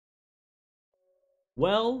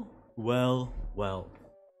Well.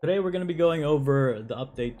 Today we're going to be going over the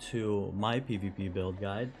update to my PvP build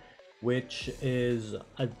guide, which is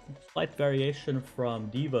a slight variation from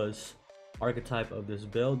Diva's archetype of this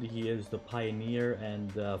build. He is the pioneer,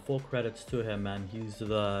 and full credits to him, man. He's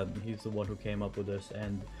the one who came up with this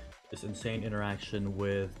and this insane interaction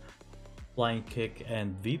with flying kick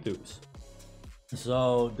and V2s.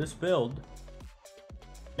 So this build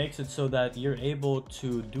makes it so that you're able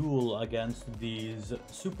to duel against these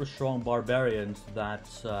super strong barbarians that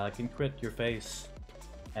can crit your face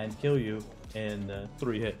and kill you in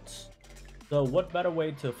 3 hits. So what better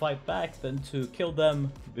way to fight back than to kill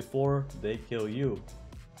them before they kill you?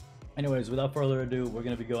 Anyways, without further ado, we're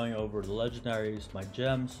going to be going over the legendaries, my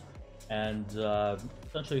gems, and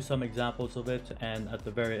essentially some examples of it, and at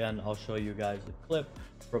the very end I'll show you guys a clip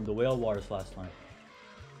from the Whale Wars last night.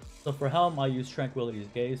 So for Helm, I use Tranquility's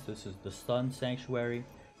Gaze. This is the Stun Sanctuary.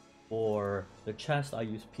 For the chest, I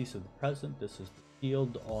use Piece of the Present. This is the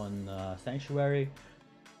shield on Sanctuary.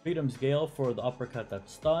 Freedom's Gale for the uppercut that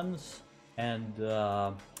stuns. And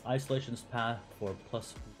Isolation's Path for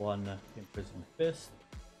 +1 Imprisoned Fist.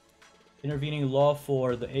 Intervening Law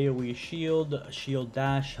for the AoE shield, shield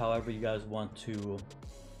dash, however you guys want to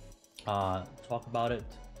talk about it.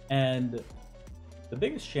 And the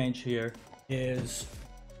biggest change here is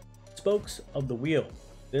Spokes of the Wheel.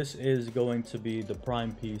 This is going to be the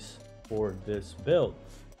prime piece for this build,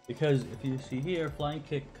 because if you see here, Flying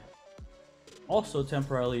Kick also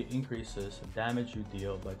temporarily increases damage you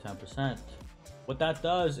deal by 10%. What that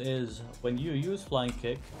does is when you use Flying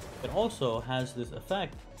Kick, it also has this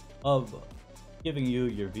effect of giving you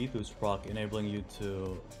your V2's proc, enabling you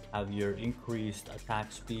to have your increased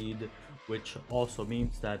attack speed, which also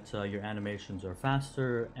means that your animations are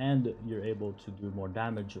faster and you're able to do more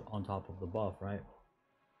damage on top of the buff, right?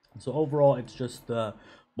 So overall, it's just the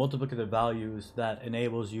multiplicative values that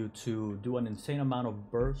enables you to do an insane amount of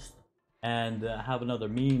burst and have another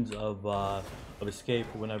means of escape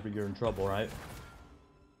whenever you're in trouble, right?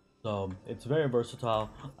 So it's very versatile.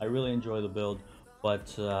 I really enjoy the build,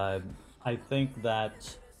 but I think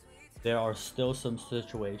that there are still some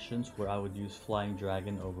situations where I would use Flying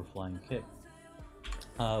Dragon over Flying Kick.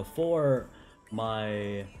 For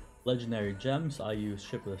my legendary gems, I use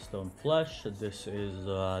Ship of the Stone Flesh. This is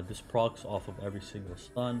this procs off of every single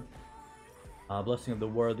stun. Blessing of the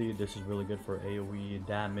Worthy, this is really good for AoE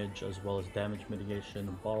damage as well as damage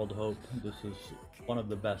mitigation. Bottled Hope, this is one of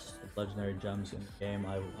the best legendary gems in the game,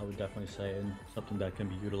 I would definitely say, and something that can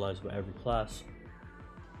be utilized by every class.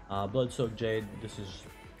 Blood-Soaked Jade, this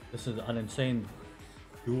is an insane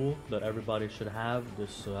duel that everybody should have.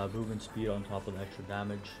 This movement speed on top of the extra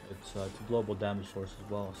damage. It's a global damage source as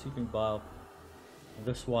well. Seeping Bile,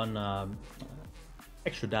 this one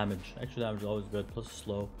extra damage is always good, plus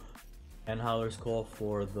slow. And Howler's Call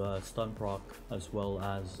for the stun proc as well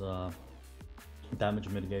as damage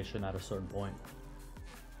mitigation at a certain point.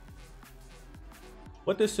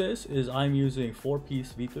 What this is I'm using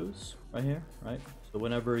 4-piece V2s right here, right? So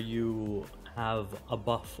whenever you have a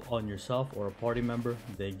buff on yourself or a party member,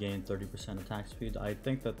 they gain 30% attack speed. I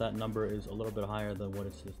think that number is a little bit higher than what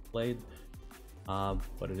it's displayed,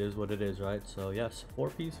 but it is what it is, right? So yes,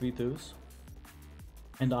 4-piece V2s,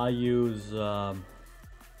 and I use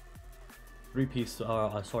 2-piece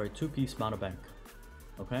mountebank.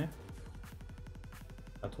 Okay,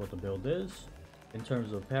 that's what the build is. In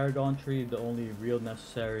terms of Paragon Tree, the only real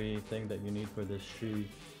necessary thing that you need for this tree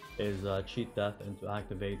is Cheat Death and to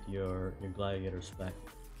activate your Gladiator spec.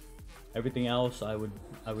 Everything else, I would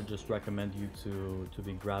just recommend you to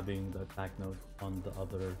be grabbing the attack note on the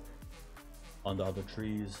other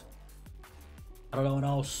trees. I don't know what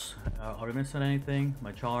else. Are we missing anything?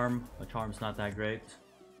 My charm's not that great.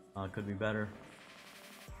 Could be better.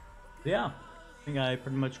 But yeah, I think I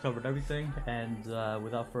pretty much covered everything, and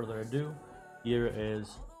without further ado, here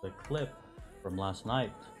is the clip from last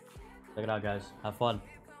night. Check it out, guys. Have fun.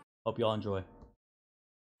 Hope you all enjoy.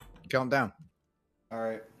 Count down. All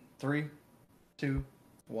right, 3, 2,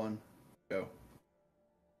 1, go.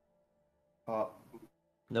 Pop.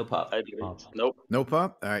 No pop. Nope. No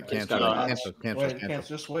pop. All right, cancel. Cancel.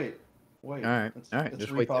 Just wait. All right. It's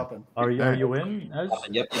just wait. Are you in? Ez?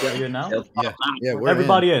 Yep. Are you in now? Yeah. We're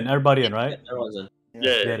Everybody in, right? Everyone's in.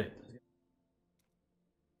 Yeah. Get it.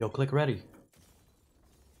 Yo, click ready.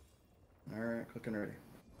 All right, clicking ready.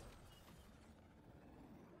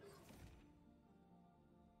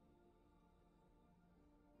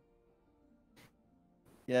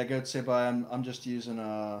 Yeah, go say bye. I'm just using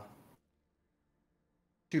a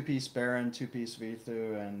 2-piece Baron, 2-piece V2,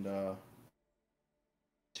 and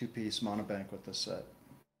 2-piece Monobank with this set.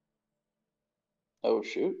 Oh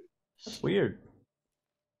shoot. That's weird.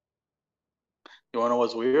 You wanna know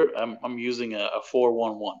what's weird? I'm using a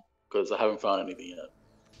 4-1-1 because I haven't found anything yet.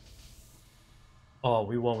 Oh,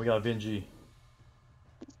 we won. We got Vinci.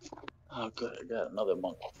 Oh, good. I got another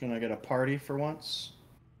monk. Can I get a party for once?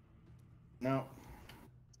 No.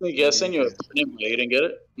 Yeah, I sent you a invite. You didn't get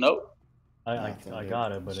it? Nope. I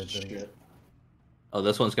got it, but it didn't. Shit. Oh,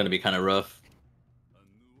 this one's gonna be kind of rough.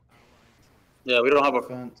 Yeah, we don't have a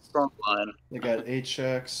Defense. front line. They got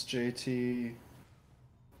HX, JT,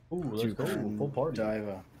 Ooh, let's go. and Full party.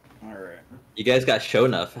 Diva. All right. You guys got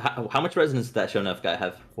Shonuff. How much resonance does that Shonuff guy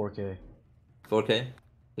have? 4K. 4K?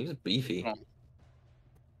 He was beefy.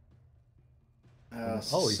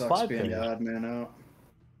 Oh, he's sucks 5K. being the odd man out.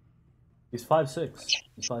 He's 5'6".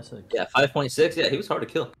 He's 5'6". Yeah, 5.6. Yeah, he was hard to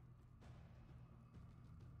kill.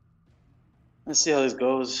 Let's see how this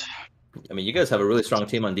goes. I mean, you guys have a really strong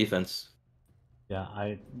team on defense. Yeah,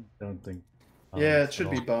 I don't think. Yeah, it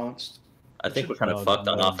should be balanced. I think we're kind of fucked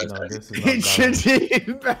on offense. No, this is It not should balanced.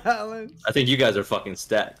 be balanced. I think you guys are fucking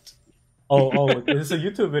stacked. Oh, is this a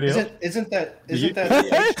YouTube video? Isn't that This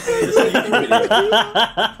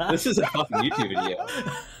is a fucking YouTube video.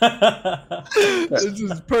 This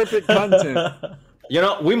is perfect content. You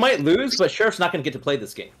know, we might lose, but Sheriff's not going to get to play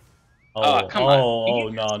this game. Come on. Oh,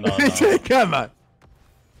 no. Come on.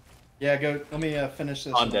 Yeah, go. Let me finish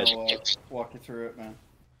this. I'm And dead. I'll walk you through it, man.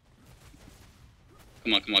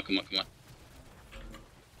 Come on.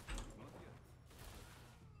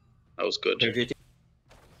 That was good. Here, JT.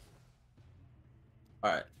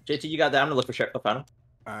 Alright, JT, you got that. I'm going to look for Sheriff. I found him.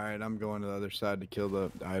 All right, I'm going to the other side to kill the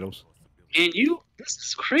idols. And you? This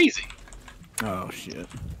is crazy. Oh shit.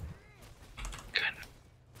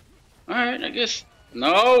 Alright, I guess.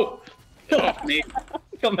 No! Get off me.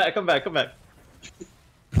 Come back.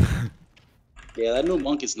 Yeah, that new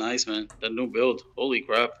monk is nice, man. That new build. Holy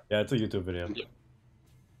crap. Yeah, it's a YouTube video.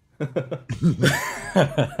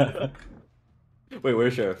 Wait,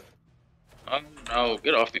 where's Sheriff? Oh no,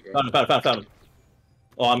 get off me, bro. Found him.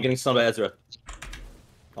 Oh, I'm getting stunned by Ezra.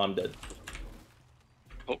 Oh, I'm dead.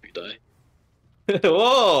 Hope you die.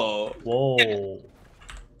 Whoa! Whoa.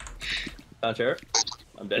 Found Sheriff.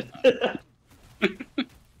 I'm dead.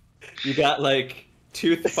 You got like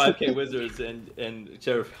 2 5K wizards and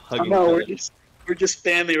Sheriff hugging. No, we're just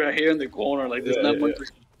standing right here in the corner, like there's not much.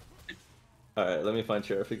 All right, let me find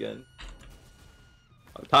Sheriff again.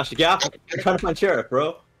 Oh, Tashi, get out! I'm trying to find Sheriff,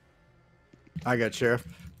 bro. I got sheriff.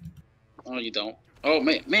 Oh, you don't. Oh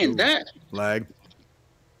man, Ooh. that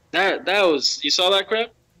was. You saw that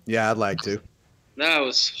crap? Yeah, I'd like to. That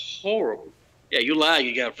was horrible. Yeah, you lag,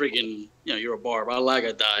 you got freaking. You know, you're a barb. I lag,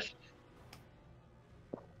 I die.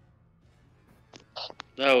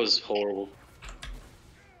 That was horrible.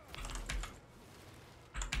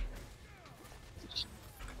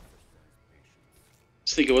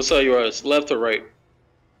 Sneaky, what side you are? Left or right?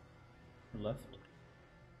 Left.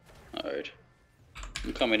 Alright.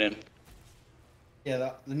 I'm coming in.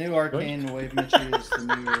 Yeah, the new arcane wave Michi is the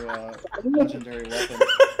new legendary weapon.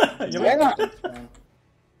 Yeah.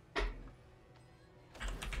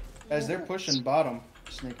 Guys, they're pushing bottom,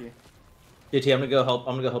 Sneaky. JT, I'm gonna go help.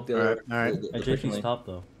 The other. All right. Hey, JT's top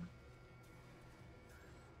though.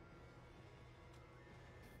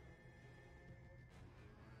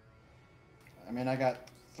 I mean, I got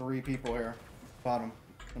 3 people here, bottom,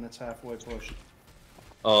 and it's halfway pushed.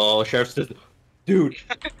 Oh, Sheriff says, dude,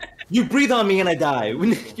 you breathe on me and I die. You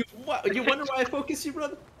wonder why I focus you,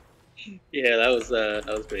 brother? Yeah, that was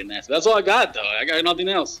pretty nasty. That's all I got though. I got nothing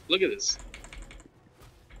else. Look at this.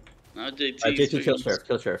 Now JT. JT,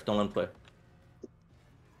 kill Sheriff. Don't let him play.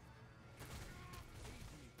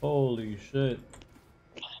 Holy shit.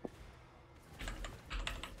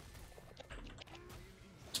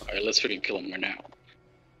 Alright, let's freaking kill him right now.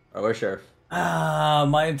 Alright, where's Sheriff? Ah,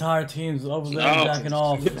 my entire team's over there jacking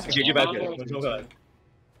off. Get you back here. Go.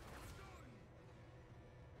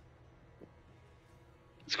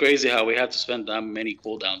 It's crazy how we have to spend that many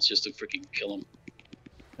cooldowns just to freaking kill him.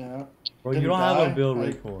 Yeah. Bro, you Didn't don't have a die. build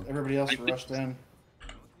Like, recall. everybody else rushed in.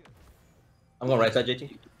 I'm going right side,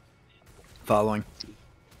 JT. Following.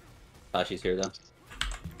 Tashi's here, though.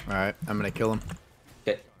 All right, I'm gonna kill him.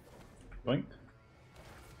 Okay. Boink.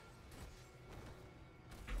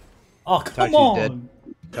 Oh, come Tashi's on! dead.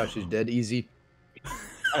 Tashi's dead. Easy.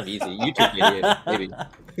 Not easy. You took the idiot, maybe.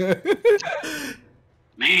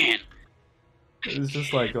 Man. It's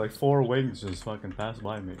just like 4 wings just fucking passed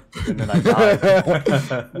by me. And then I died.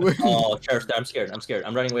 Oh, Sheriff's there. I'm scared.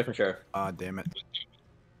 I'm running away from Sheriff. Ah, damn it.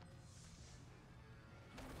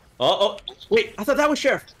 Oh, wait. I thought that was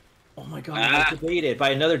Sheriff. Oh my god, I was debated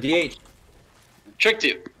by another DH. Tricked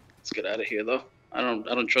you. Let's get out of here though. I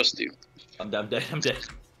don't trust you. I'm dead.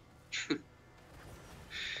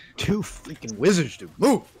 Two freaking wizards, dude.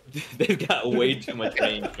 Move! They've got way too much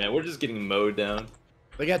range, man. We're just getting mowed down.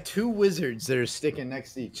 They got two wizards that are sticking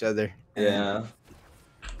next to each other. Yeah.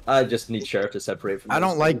 I just need Sheriff to separate from I those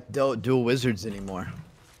don't two. like dual wizards anymore.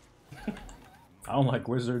 I don't like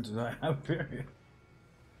wizards. Period.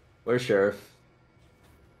 Where's Sheriff?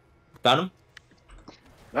 Found him?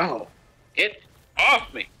 No. Get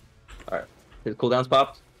off me. Alright. His cooldown's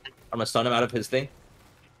popped. I'm gonna stun him out of his thing.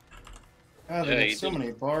 Oh, Yeah, they you got so did.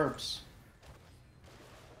 many barbs.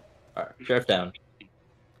 Alright, Sheriff down.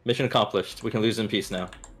 Mission accomplished. We can lose in peace now.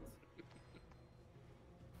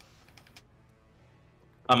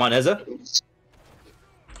 I'm on Ezza.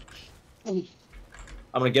 I'm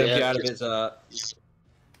gonna get him Yeah, out of just- his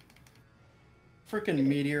Freaking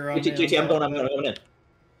meteor on me. GT, I'm going in.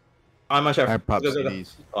 I'm on Sheriff. I popped Go, go, go.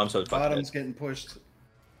 CDs. Oh, I'm so fucking Bottom's dead. getting pushed.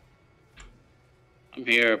 I'm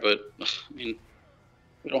here, but I mean,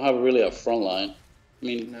 we don't have really a front line. I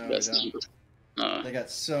mean, No, we that's don't. They got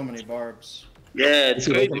so many barbs. yeah, it's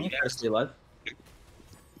You crazy. can try to stay alive.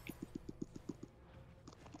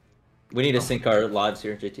 We need to sync our lives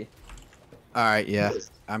here, JT. Alright, yeah.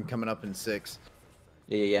 I'm coming up in 6.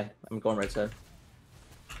 Yeah. I'm going right side.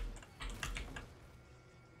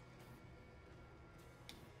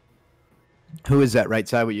 Who is that right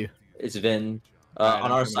side with you? It's Vin. Alright, On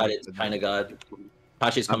I'm our coming side, up it's to kinda God.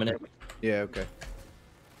 Tashi's coming in. Yeah, okay.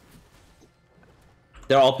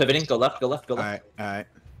 They're all pivoting. Go left, go left, go left. Alright, alright.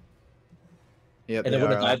 Yep, And then they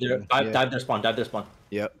we're are gonna dive all their pivoting. dive their spawn, dive their spawn.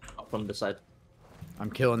 Yep. From the side. I'm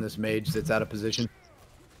killing this mage that's out of position.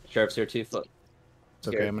 Sheriff's here too. Fuck. It's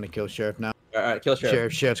okay, Scared. I'm gonna kill Sheriff now. Alright, kill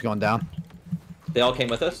Sheriff. Sheriff's going down. They all came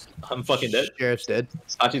with us. I'm fucking dead. Sheriff's dead.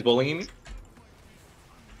 Tashi's bullying me.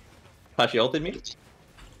 Tashi ulted me.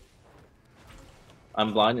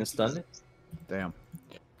 I'm blind and stunned. Damn.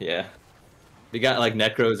 Yeah. We got like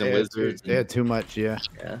necros and wizards. They had too much, yeah.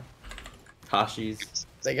 Yeah. Tashi's.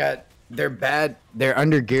 They got they're bad. Their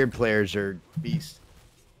under geared players are beasts.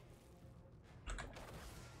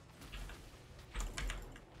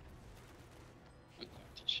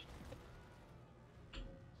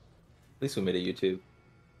 At least we made a YouTube.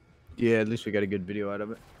 Yeah, at least we got a good video out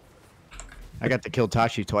of it. I got to kill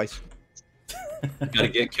Tashi twice. Gotta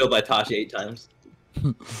get killed by Tashi 8 times.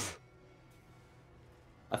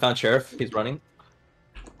 I found Sheriff. He's running.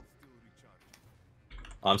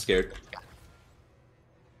 Oh, I'm scared.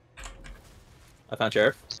 I found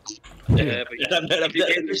Sheriff. Yeah, but I'm dead. I'm dead.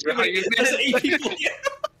 You missed, bro. You There's missed. 8 people.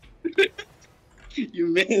 You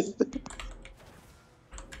missed.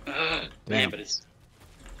 Man, Damn. but it's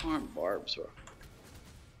arm barbs, bro.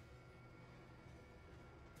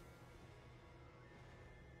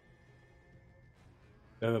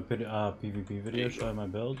 I have a PvP video showing my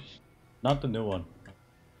build. Not the new one.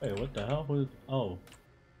 Wait, what the hell? Oh,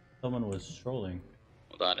 someone was trolling.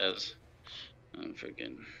 Hold on, Ez. I'm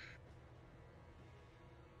freaking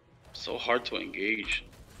so hard to engage.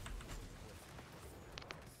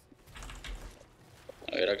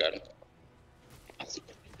 Alright, I got it.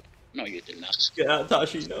 No, you did not. Get out,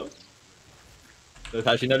 Tashi. No. No,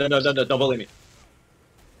 Tashi. No. Don't bully me.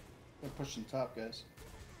 They're pushing top, guys.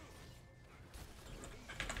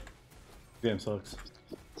 Game sucks.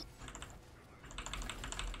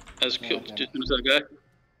 Ez Yeah, killed. okay. Just use that guy.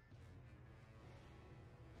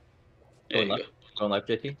 There Going you left. go. Going left,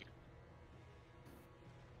 JT.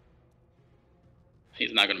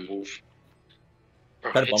 He's not gonna move.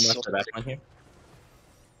 Bro, Try to bomb it's left so the back line here.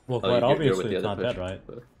 Well, Oh, quite you're with obviously the it's other not push. dead,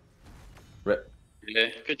 right? Rip. Yeah,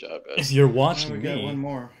 good job, If guys. you're And we watching got one me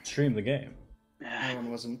more. stream the game. That one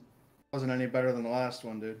wasn't any better than the last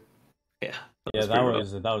one, dude. Yeah. Yeah,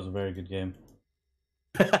 pretty that was a very good game.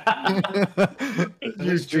 At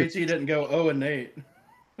least JT didn't go 0-8.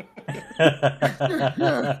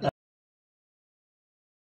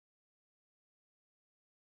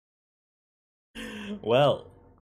 Well,